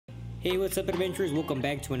Hey, what's up adventurers, welcome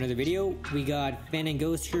back to another video. We got Fen and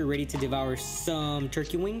Ghost here ready to devour some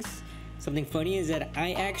turkey wings. Something funny is that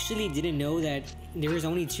I actually didn't know that there was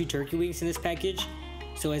only 2 turkey wings in this package.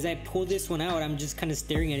 So as I pull this one out, I'm just kind of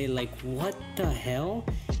staring at it like, what the hell?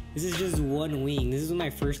 This is just one wing. This is my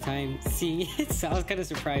first time seeing it, so I was kind of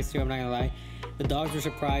surprised too, I'm not gonna lie. The dogs were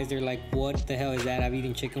surprised, they're like, what the hell is that? I've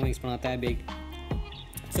eaten chicken wings but not that big.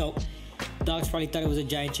 So dogs probably thought it was a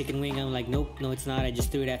giant chicken wing. I'm like, nope, no it's not. I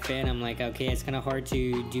just threw it at Fen. I'm like, okay, it's kind of hard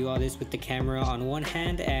to do all this with the camera on one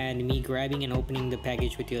hand and me grabbing and opening the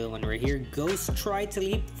package with the other one right here. Ghost tried to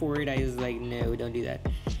leap for it. I was like, no, don't do that.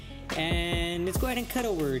 And let's go ahead and cut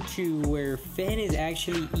over to where Fen is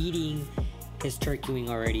actually eating his turkey wing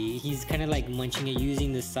already. He's kind of like munching it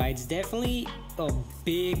using the sides. Definitely a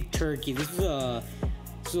big turkey. This is a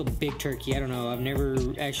big turkey. I don't know, I've never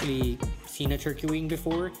actually seen a turkey wing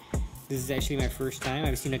before. This is actually my first time.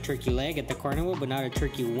 I've seen a turkey leg at the carnival, but not a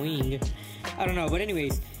turkey wing. I don't know, but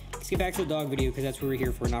anyways, let's get back to the dog video because that's what we're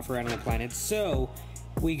here for, not for Animal Planet. So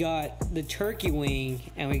we got the turkey wing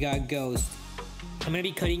and we got Ghost. I'm gonna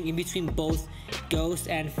be cutting in between both Ghost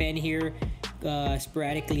and Fen here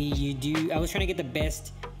sporadically. I was trying to get the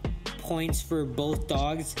best points for both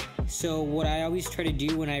dogs. So what I always try to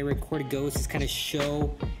do when I record Ghost is kind of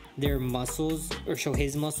show their muscles, or show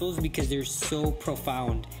his muscles, because they're so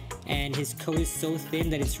profound and his coat is so thin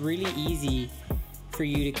that it's really easy for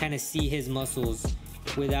you to kind of see his muscles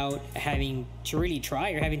without having to really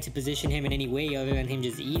try or having to position him in any way other than him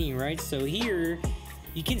just eating, right? So here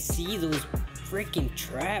you can see those freaking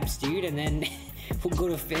traps, dude. And then we'll go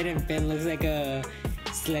to Fen, and Fen looks like a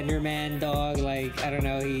Slender Man dog. Like, I don't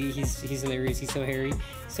know, he's hilarious. He's so hairy,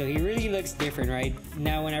 so he really looks different right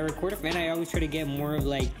now. When I record Fen, I always try to get more of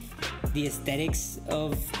like the aesthetics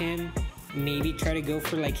of him. Maybe try to go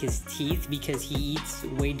for like his teeth, because he eats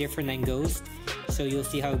way different than Ghost. So you'll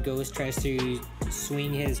see how Ghost tries to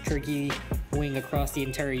swing his turkey wing across the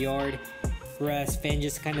entire yard, whereas Fen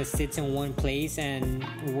just kind of sits in one place and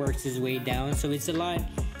works his way down. So it's a lot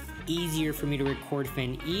easier for me to record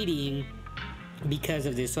Fen eating because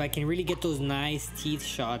of this. So I can really get those nice teeth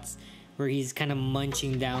shots where he's kind of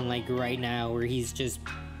munching down, like right now, where he's just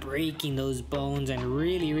breaking those bones and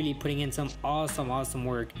really putting in some awesome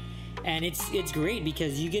work. And it's great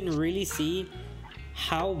because you can really see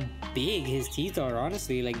how big his teeth are.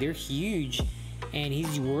 Honestly, like, they're huge, and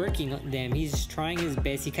he's working them. He's trying his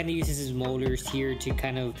best. He kind of uses his molars here to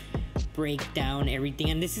kind of break down everything,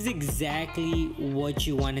 and this is exactly what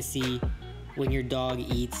you want to see when your dog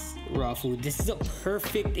eats raw food. This is a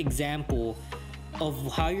perfect example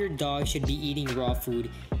of how your dog should be eating raw food.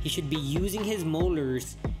 He should be using his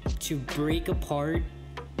molars to break apart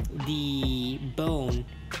the bone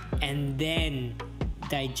and then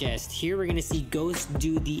digest. Here we're gonna see Ghost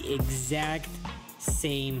do the exact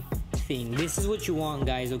same thing. This is what you want,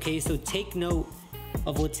 guys, okay? So take note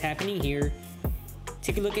of what's happening here.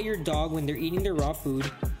 Take a look at your dog when they're eating their raw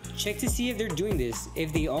food. Check to see if they're doing this.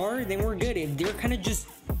 If they are, then we're good. If they're kind of just,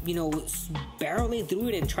 you know, barreling through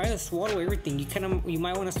it and try to swallow everything, you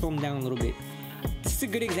might want to slow them down a little bit. This is a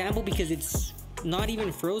good example because it's not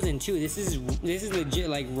even frozen too. This is legit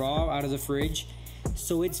like raw out of the fridge.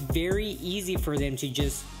 So it's very easy for them to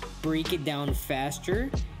just break it down faster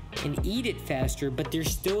and eat it faster, but they're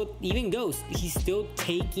still, even Ghost, he's still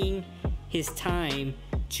taking his time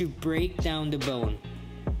to break down the bone.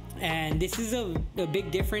 And this is a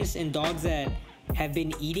big difference in dogs that have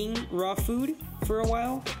been eating raw food for a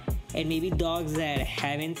while, and maybe dogs that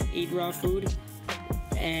haven't eaten raw food.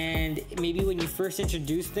 And maybe when you first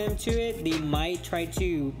introduce them to it, they might try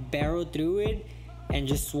to barrel through it and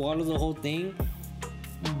just swallow the whole thing.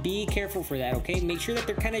 Be careful for that, okay? Make sure that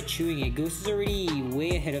they're kind of chewing it. Ghost is already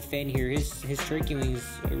way ahead of Fen here. His turkey wings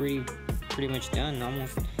are already pretty much done,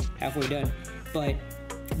 almost halfway done. But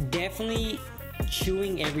definitely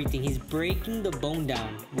chewing everything. He's breaking the bone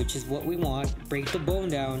down, which is what we want. Break the bone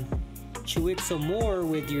down, chew it some more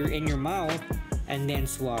in your mouth, and then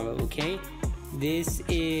swallow, okay? This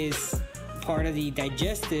is part of the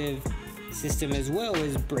digestive system as well,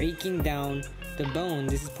 is breaking down the bone.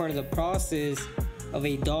 This is part of the process of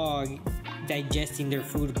a dog digesting their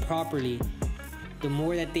food properly. The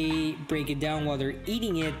more that they break it down while they're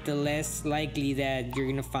eating it, the less likely that you're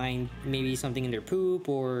gonna find maybe something in their poop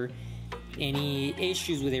or any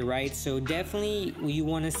issues with it, right? So definitely you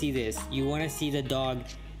want to see this. You want to see the dog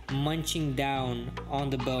munching down on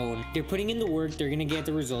the bone. They're putting in the work, they're gonna get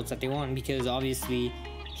the results that they want, because obviously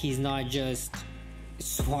he's not just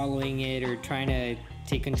swallowing it or trying to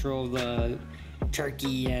take control of the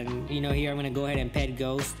turkey. And you know, here I'm gonna go ahead and pet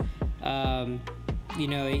Ghost. You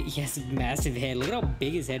know, he has a massive head. Look at how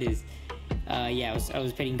big his head is. Yeah, I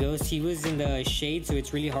was petting Ghost. He was in the shade, so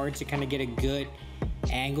it's really hard to kind of get a good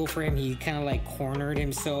angle for him. He kind of like cornered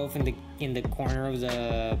himself in the corner of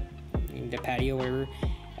the patio, whatever.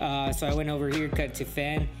 So I went over here, cut to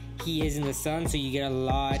Fan. He is in the sun, so you get a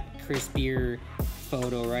lot crispier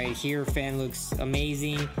photo right here. Fan looks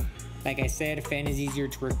amazing. Like I said, Fan is easier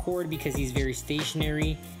to record because he's very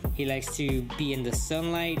stationary. He likes to be in the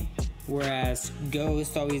sunlight, whereas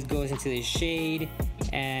Ghost always goes into the shade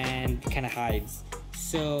and kind of hides.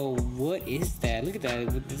 So what is that? Look at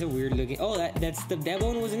that. That's a weird looking. Oh, that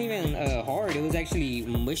bone wasn't even hard. It was actually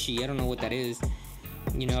mushy. I don't know what that is.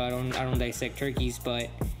 You know, I don't dissect turkeys,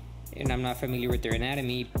 and I'm not familiar with their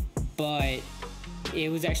anatomy, but it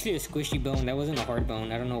was actually a squishy bone. That wasn't a hard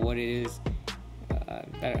bone. I don't know what it is.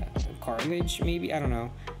 Cartilage maybe, I don't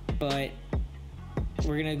know. But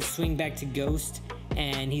we're gonna swing back to Ghost,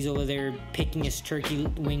 and he's over there picking his turkey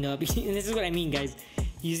wing up. And this is what I mean, guys.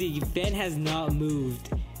 You see, Ben has not moved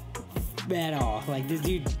at all. Like, this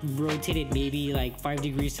dude rotated maybe like 5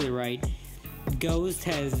 degrees to the right. Ghost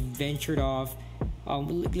has ventured off.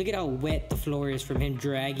 Look at how wet the floor is from him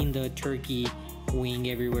dragging the turkey wing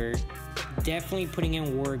everywhere. Definitely putting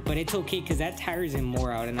in work, but it's okay because that tires him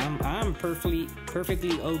more out, and I'm perfectly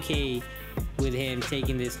okay with him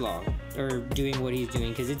taking this long or doing what he's doing,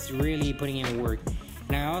 because it's really putting in work.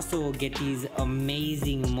 And I also get these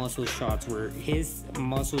amazing muscle shots where his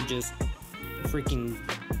muscle just freaking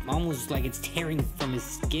almost like it's tearing from his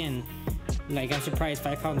skin. Like, I'm surprised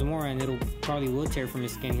 5 pounds more and it'll probably will tear from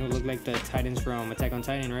his skin. He'll look like the Titans from Attack on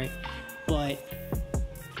Titan, right? But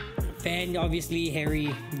Fan, obviously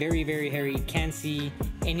hairy, very, very hairy. Can't see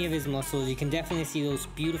any of his muscles. You can definitely see those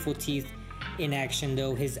beautiful teeth in action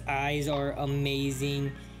though. His eyes are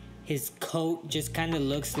amazing. His coat just kind of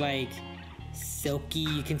looks like silky.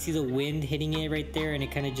 You can see the wind hitting it right there, and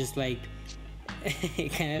it kind of just like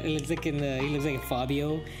it looks like he looks like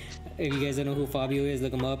Fabio. If you guys don't know who Fabio is,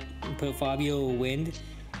 look him up. Put Fabio Wind,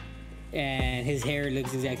 and his hair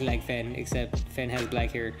looks exactly like Fen, except Fen has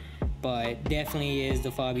black hair. But definitely is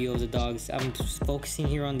the Fabio of the dogs. I'm just focusing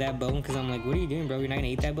here on that bone because I'm like, what are you doing, bro? You're not gonna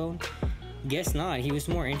eat that bone? Guess not. He was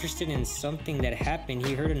more interested in something that happened.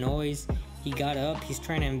 He heard a noise. He got up. He's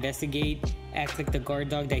trying to investigate, act like the guard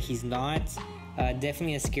dog that he's not.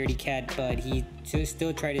 Definitely a scaredy cat, but he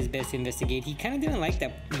still tried his best to investigate. He kind of didn't like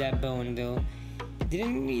that bone though.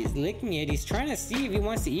 He's licking it. He's trying to see if he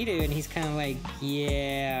wants to eat it, and he's kind of like,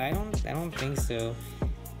 yeah, I don't think so.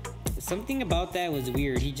 Something about that was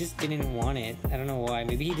weird. He just didn't want it. I don't know why.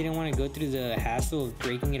 Maybe he didn't want to go through the hassle of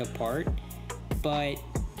breaking it apart. But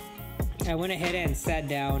I went ahead and sat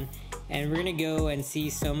down, and we're gonna go and see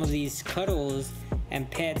some of these cuddles and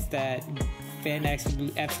pets that Fan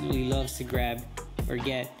absolutely loves to grab or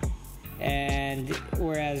get. And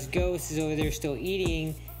whereas Ghost is over there still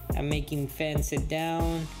eating, I'm making Fan sit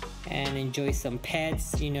down and enjoy some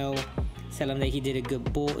pets, you know, tell him that he did a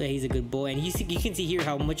good boy, that he's a good boy. And you can see here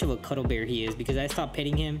how much of a cuddle bear he is, because I stopped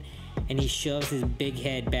petting him and he shoves his big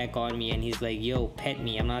head back on me and he's like, yo, pet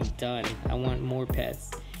me, I'm not done, I want more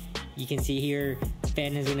pets. You can see here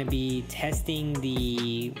Fan is going to be testing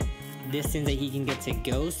the distance that he can get to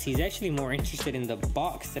Ghost. He's actually more interested in the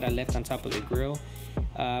box that I left on top of the grill.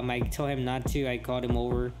 I told him not to. I called him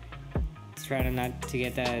over, trying not to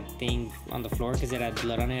get that thing on the floor because it had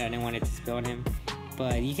blood on it. I didn't want it to spill on him.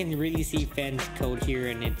 But you can really see Fan's coat here,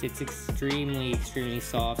 and it's extremely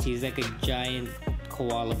soft. He's like a giant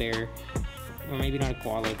koala bear, or maybe not a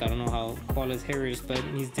koala. Like, I don't know how koala's hair is, but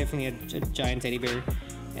he's definitely a giant teddy bear,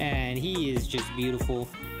 and he is just beautiful.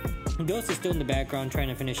 Ghost is still in the background trying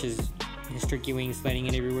to finish his turkey wings, sliding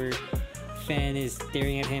it everywhere. Fan is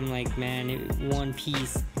staring at him like, man, one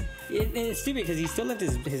piece. And it's stupid because he still left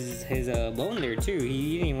his bone there too.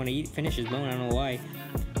 He didn't even want to finish his bone. I don't know why.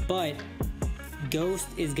 But Ghost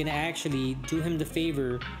is gonna actually do him the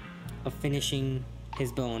favor of finishing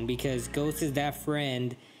his bone, because Ghost is that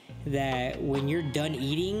friend that when you're done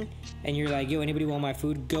eating and you're like, yo, anybody want my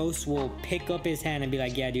food? Ghost will pick up his hand and be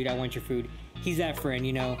like, yeah, dude, I want your food. He's that friend,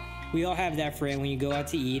 you know. We all have that friend when you go out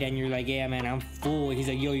to eat and you're like, yeah, man, I'm full. And he's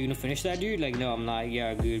like, yo, you gonna finish that, dude? Like, no, I'm not.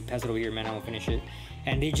 Yeah, good. Pass it over here, man. I'm gonna finish it.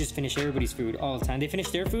 And they just finish everybody's food all the time. They finish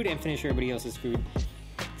their food and finish everybody else's food.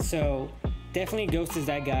 So definitely Ghost is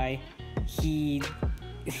that guy. He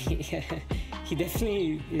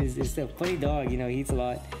definitely is a funny dog, you know. He eats a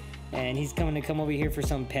lot, and he's come over here for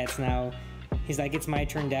some pets now. He's like, it's my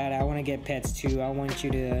turn, Dad. I want to get pets too. I want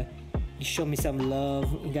you to show me some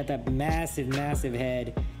love. You got that massive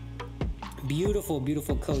head, beautiful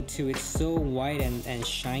coat too. It's so white and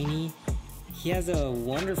shiny. He has a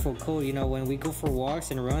wonderful coat. You know, when we go for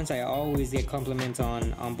walks and runs, I always get compliments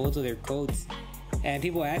on both of their coats. And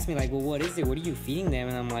people ask me like, well, what is it? What are you feeding them?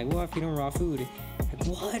 And I'm like, well, I feed them raw food. Like,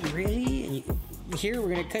 what, really? And here we're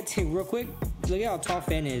gonna cut to real quick. Look at how tall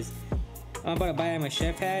Finn is. I'm about to buy him a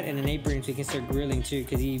chef hat and an apron so he can start grilling too,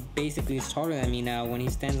 because he basically is taller than me now when he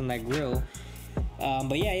stands on that grill.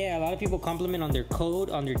 But yeah, a lot of people compliment on their coat,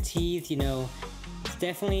 on their teeth. You know, it's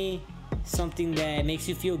definitely something that makes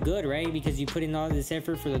you feel good, right? Because you put in all this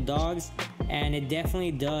effort for the dogs, and it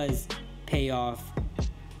definitely does pay off,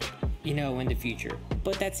 you know, in the future.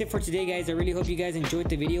 But that's it for today, guys. I really hope you guys enjoyed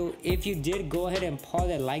the video. If you did, go ahead and paw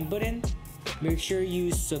that like button. Make sure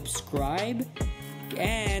you subscribe,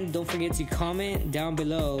 and don't forget to comment down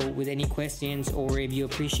below with any questions or if you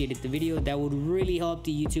appreciated the video. That would really help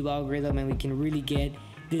the YouTube algorithm, and we can really get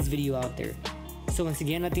this video out there. So once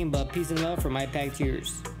again, nothing but peace and love from my pack to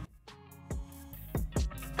yours.